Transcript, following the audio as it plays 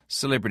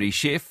Celebrity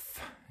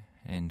chef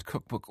and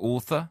cookbook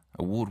author,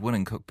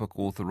 award-winning cookbook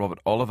author Robert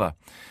Oliver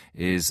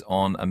is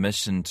on a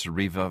mission to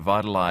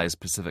revitalise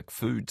Pacific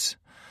foods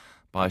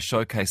by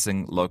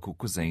showcasing local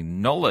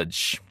cuisine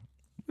knowledge.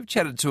 We've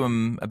chatted to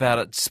him about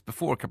it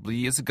before a couple of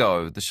years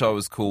ago. The show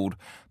is called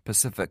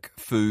Pacific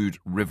Food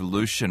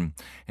Revolution,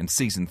 and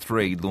Season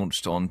 3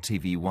 launched on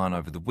TV1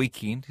 over the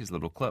weekend. Here's a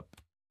little clip.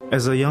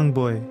 As a young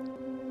boy,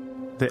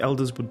 the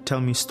elders would tell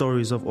me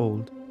stories of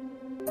old.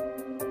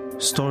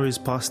 Stories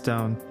passed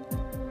down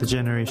the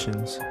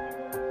generations.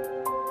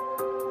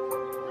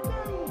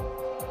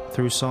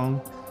 Through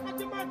song,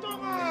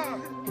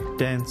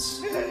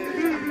 dance,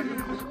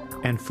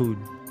 and food.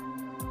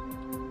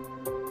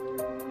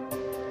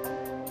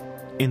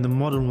 In the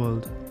modern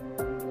world,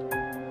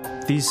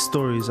 these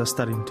stories are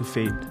starting to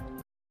fade.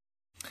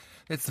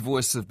 That's the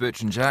voice of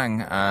Bertrand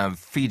Jang, a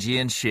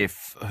Fijian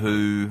chef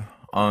who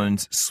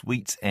owns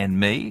Sweet and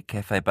Me,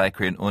 cafe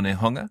bakery in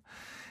Onehunga.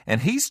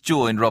 And he's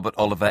joined Robert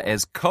Oliver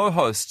as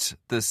co-host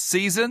this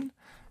season.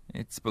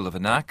 It's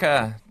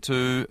Bulavinaka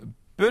to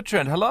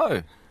Bertrand.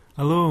 Hello.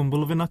 Hello,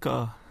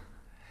 Bulavinaka.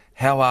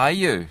 How are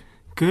you?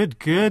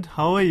 Good.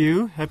 How are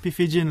you? Happy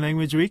Fijian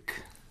Language Week.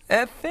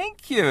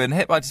 Thank you. And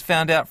I just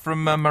found out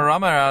from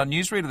Marama, our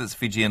newsreader, that's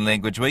Fijian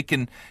Language Week.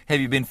 And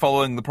have you been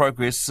following the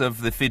progress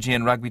of the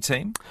Fijian rugby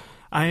team?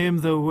 I am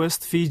the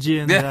worst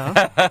Fijian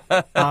there.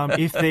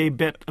 If they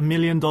bet $1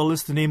 million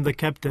to name the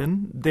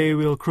captain, they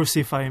will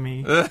crucify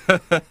me.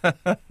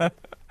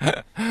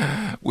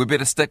 We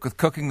better stick with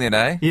cooking then,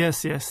 eh?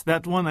 Yes,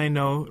 that one I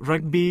know.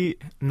 Rugby,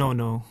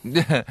 no.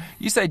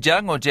 You say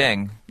Jang or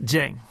Jang?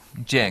 Jang.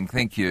 Jang,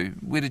 thank you.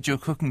 Where did your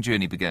cooking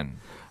journey begin?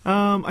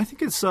 I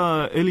think it's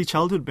early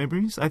childhood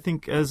memories. I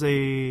think as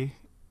a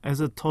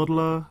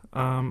toddler,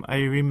 I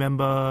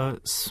remember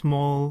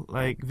small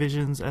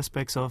visions,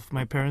 aspects of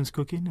my parents'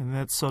 cooking, and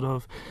that sort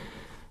of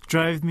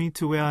drove me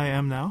to where I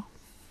am now.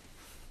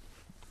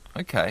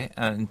 Okay,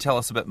 and tell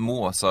us a bit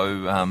more.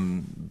 So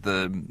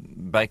the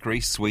bakery,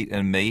 Sweet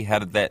and Me, how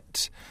did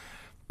that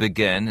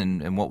begin,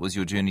 and what was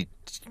your journey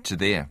to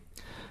there?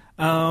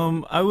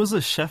 I was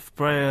a chef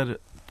prior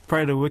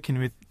to working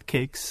with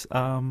cakes.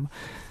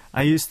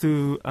 I used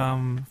to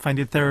find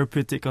it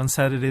therapeutic on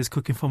Saturdays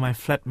cooking for my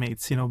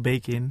flatmates,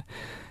 baking.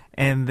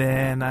 And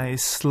then I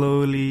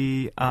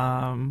slowly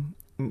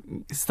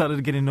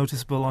started getting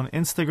noticeable on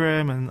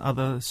Instagram and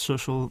other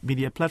social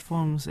media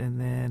platforms.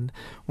 And then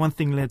one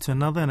thing led to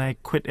another, and I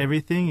quit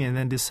everything and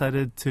then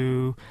decided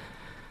to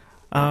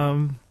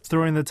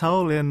throw in the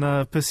towel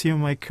and pursue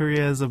my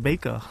career as a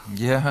baker.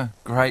 Yeah,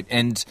 great.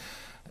 And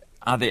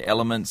are there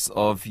elements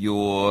of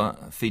your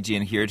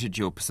Fijian heritage,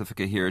 your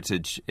Pacifica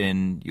heritage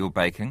in your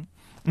baking?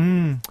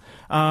 Every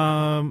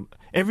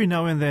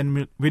now and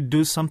then we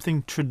do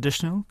something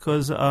traditional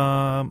because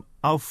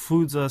our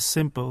foods are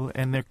simple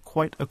and they're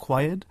quite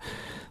acquired.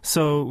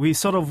 So we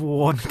sort of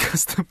warn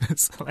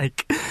customers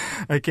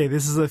okay,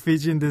 this is a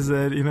Fijian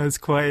dessert, it's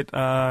quite,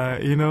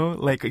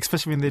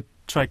 especially when they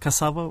try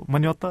cassava,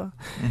 maniota.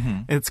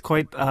 Mm-hmm. It's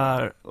quite,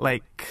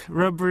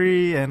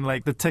 rubbery and,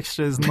 the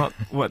texture is not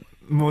what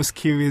most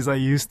Kiwis are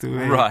used to.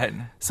 Eh? Right.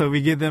 So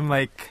we give them,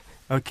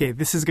 okay,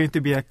 this is going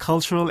to be a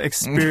cultural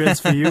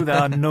experience for you. There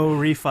are no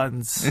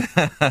refunds.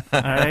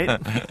 All right?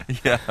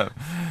 Yeah.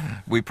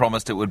 We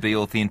promised it would be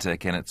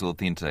authentic, and it's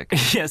authentic.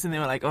 Yes, and they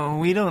were like, oh,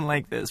 we don't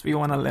like this. We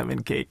want a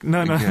lemon cake.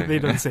 No, okay. They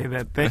don't say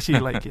that. They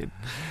actually like it.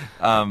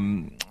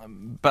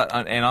 But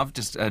I've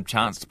just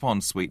chanced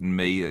upon Sweet and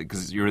Me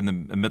because you're in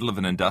the middle of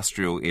an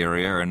industrial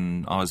area,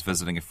 and I was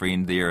visiting a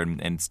friend there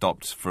and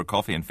stopped for a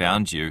coffee and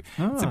found you.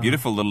 Oh. It's a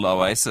beautiful little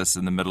oasis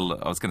in the middle.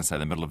 I was going to say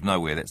the middle of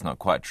nowhere. That's not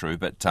quite true,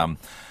 but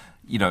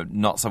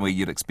not somewhere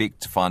you'd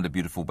expect to find a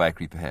beautiful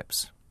bakery,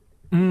 perhaps.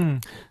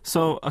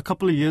 So a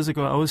couple of years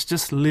ago, I was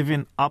just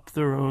living up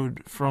the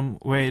road from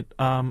where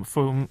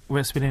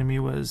Sweet and Me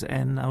was,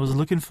 and I was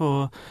looking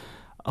for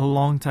a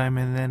long time,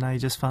 and then I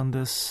just found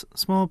this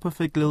small,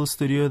 perfect little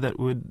studio that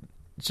would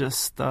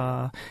just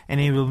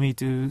enable me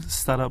to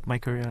start up my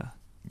career.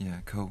 Yeah,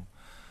 cool.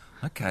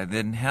 Okay,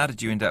 then how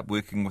did you end up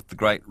working with the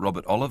great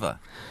Robert Oliver?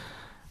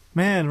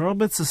 Man,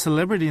 Robert's a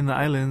celebrity in the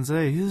islands.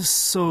 He's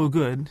so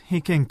good.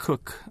 He can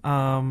cook.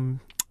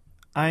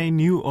 I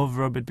knew of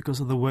Robert because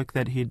of the work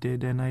that he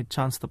did, and I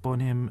chanced upon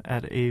him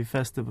at a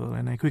festival,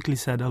 and I quickly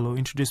said hello,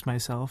 introduced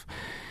myself,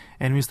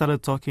 and we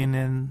started talking,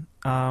 and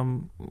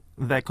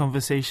that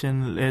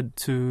conversation led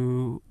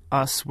to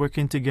us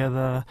working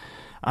together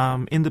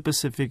in the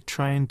Pacific,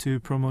 trying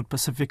to promote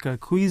Pacifica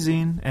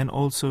cuisine and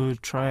also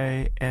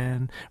try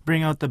and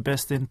bring out the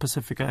best in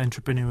Pacifica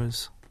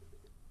entrepreneurs.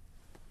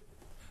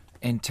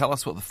 And tell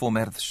us what the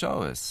format of the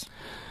show is.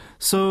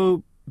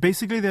 So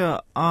basically there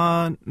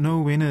are no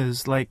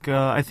winners.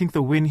 I think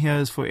the win here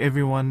is for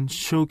everyone,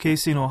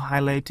 showcasing or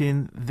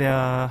highlighting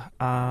their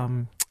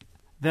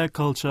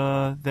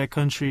culture, their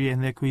country,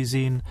 and their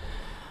cuisine.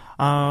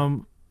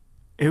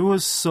 It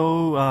was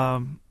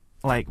so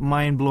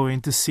mind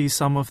blowing to see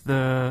some of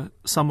the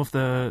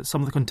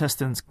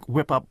contestants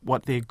whip up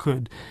what they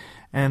could,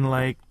 and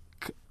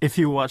if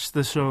you watch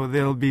the show,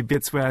 there'll be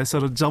bits where I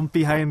sort of jump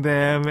behind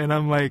them and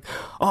I'm like,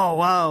 oh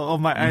wow, or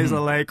my eyes are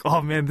like,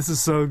 oh man, this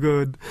is so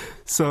good.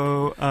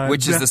 So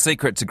which is the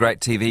secret to great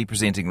TV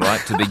presenting, right?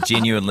 To be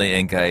genuinely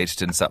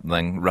engaged in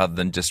something rather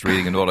than just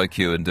reading an auto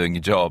cue and doing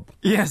your job.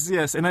 Yes,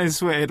 and I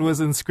swear it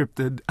wasn't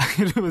scripted.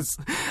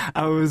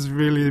 I was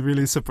really,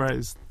 really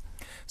surprised.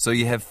 So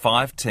you have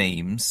 5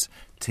 teams: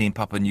 Team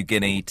Papua New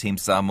Guinea, Team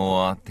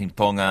Samoa, Team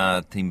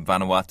Tonga, Team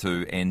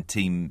Vanuatu, and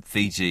Team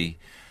Fiji.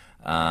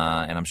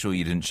 And I'm sure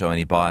you didn't show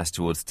any bias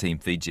towards Team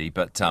Fiji,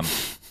 but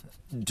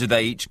do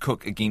they each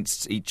cook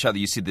against each other?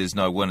 You said there's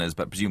no winners,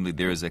 but presumably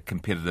there is a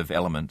competitive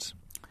element.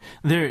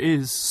 There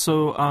is.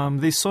 So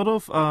they sort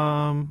of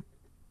are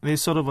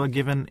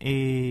given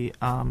a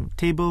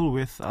table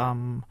with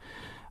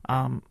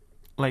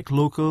like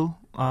local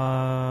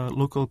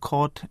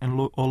caught and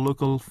or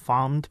local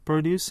farmed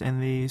produce,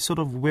 and they sort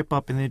of whip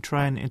up and they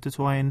try and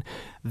intertwine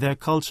their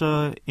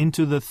culture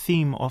into the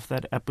theme of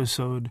that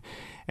episode.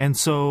 And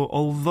so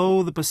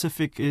although the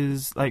Pacific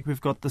is like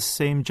we've got the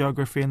same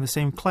geography and the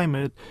same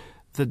climate,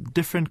 the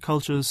different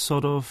cultures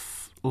sort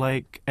of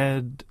like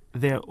add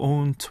their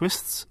own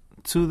twists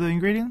to the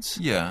ingredients.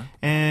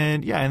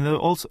 And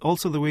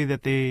also the way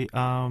that they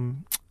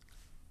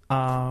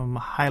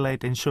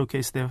highlight and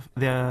showcase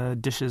their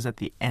dishes at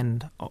the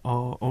end,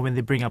 or when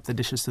they bring up the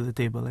dishes to the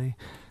table.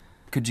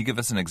 Could you give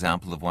us an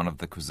example of one of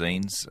the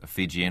cuisines,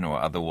 Fijian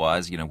or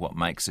otherwise? What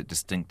makes it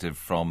distinctive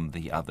from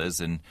the others,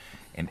 and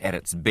at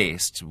its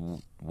best,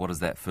 what is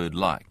that food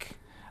like?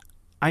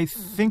 I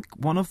think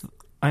one of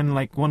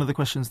the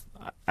questions,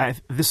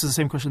 this is the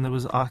same question that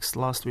was asked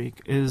last week,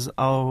 is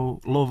our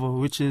lovo,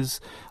 which is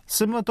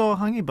similar to our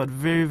hangi but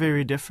very,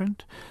 very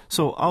different.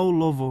 So our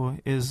lovo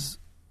is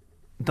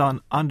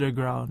done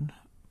underground,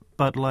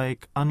 but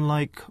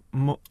unlike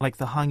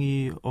the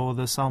hangi or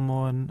the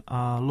Samoan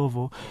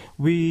lovo,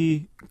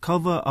 we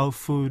cover our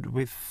food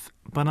with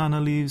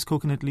banana leaves,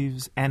 coconut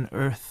leaves, and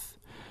earth.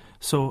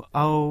 So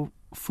our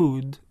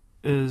food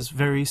is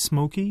very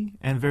smoky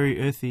and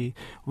very earthy.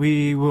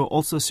 We were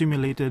also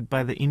assimilated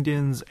by the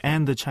Indians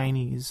and the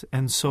Chinese,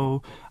 and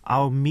so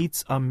our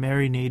meats are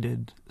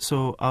marinated.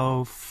 So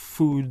our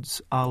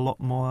foods are a lot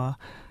more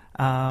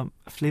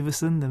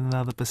flavoursome than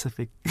the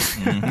Pacific.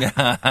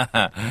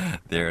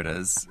 There it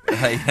is.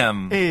 Hey,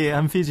 hey,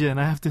 I'm Fijian.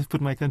 I have to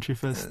put my country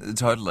first.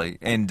 Totally.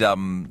 And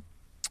the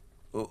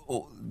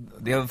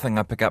other thing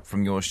I pick up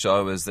from your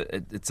show is that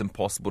it's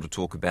impossible to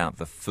talk about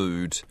the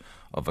food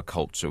of a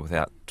culture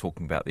without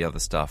talking about the other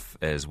stuff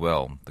as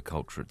well. The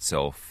culture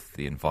itself,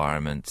 the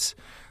environment,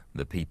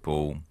 the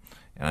people.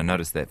 And I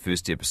noticed that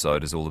first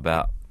episode is all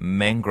about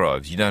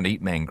mangroves. You don't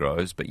eat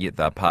mangroves, but yet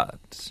they're an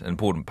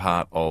important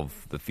part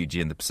of the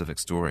Fiji and the Pacific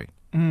story.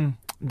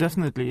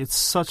 Definitely. It's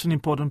such an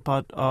important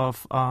part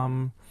of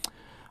our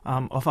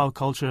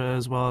culture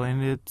as well.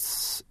 And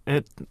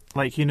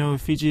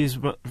Fiji is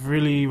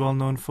really well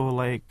known for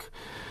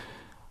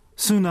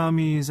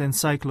tsunamis and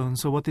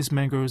cyclones. So what this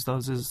mangroves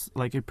does is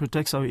it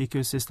protects our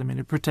ecosystem and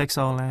it protects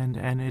our land,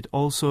 and it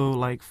also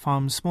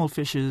farms small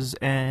fishes.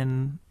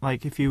 And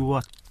if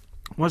you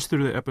watch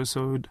through the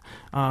episode,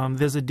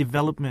 there's a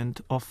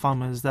development of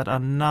farmers that are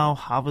now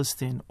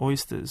harvesting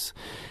oysters.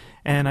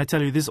 And I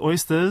tell you, these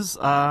oysters,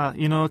 a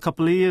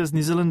couple of years,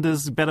 New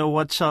Zealanders better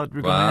watch out.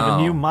 We're going to have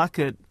a new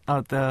market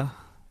out there.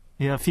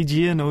 Yeah,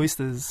 Fijian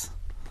oysters.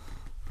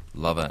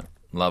 Love it.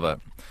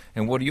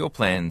 And what are your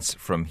plans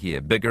from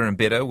here? Bigger and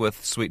better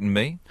with Sweet and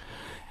Me?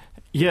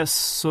 Yes.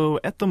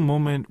 So at the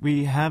moment,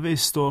 we have a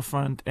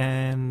storefront,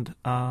 and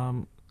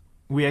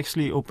we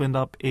actually opened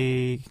up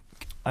a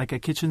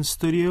kitchen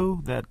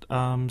studio that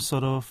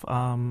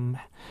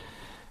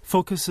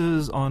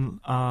focuses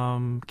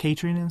on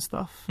catering and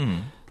stuff.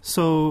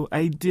 So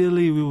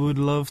ideally, we would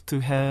love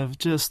to have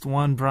just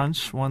one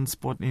branch, one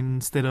spot,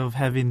 instead of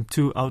having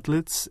 2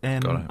 outlets,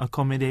 and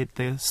accommodate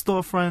the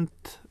storefront,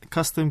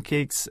 custom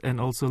cakes, and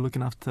also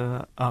looking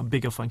after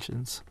bigger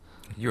functions.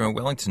 You're in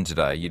Wellington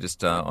today. You're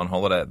just on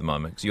holiday at the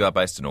moment, because you are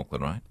based in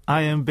Auckland, right?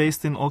 I am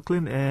based in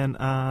Auckland, and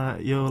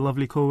your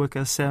lovely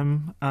co-worker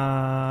Sam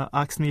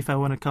asked me if I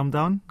want to come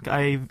down.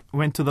 I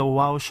went to the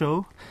WOW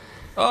show.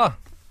 Oh,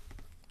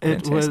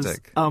 it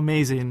fantastic. Was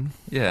amazing.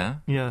 Yeah.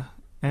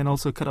 And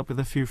also caught up with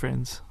a few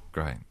friends.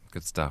 Great.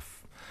 Good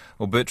stuff.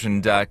 Well,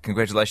 Bertrand,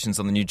 congratulations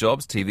on the new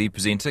jobs, TV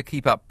presenter.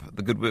 Keep up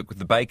the good work with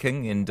the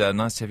baking, and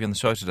nice to have you on the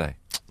show today.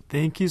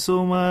 Thank you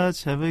so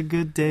much. Have a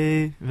good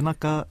day.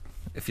 Vinaka.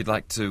 If you'd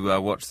like to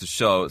watch the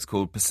show, it's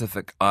called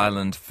Pacific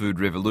Island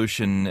Food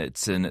Revolution.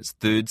 It's in its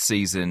 3rd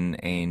season,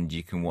 and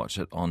you can watch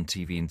it on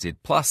TVNZ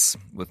Plus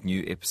with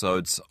new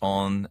episodes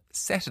on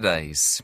Saturdays.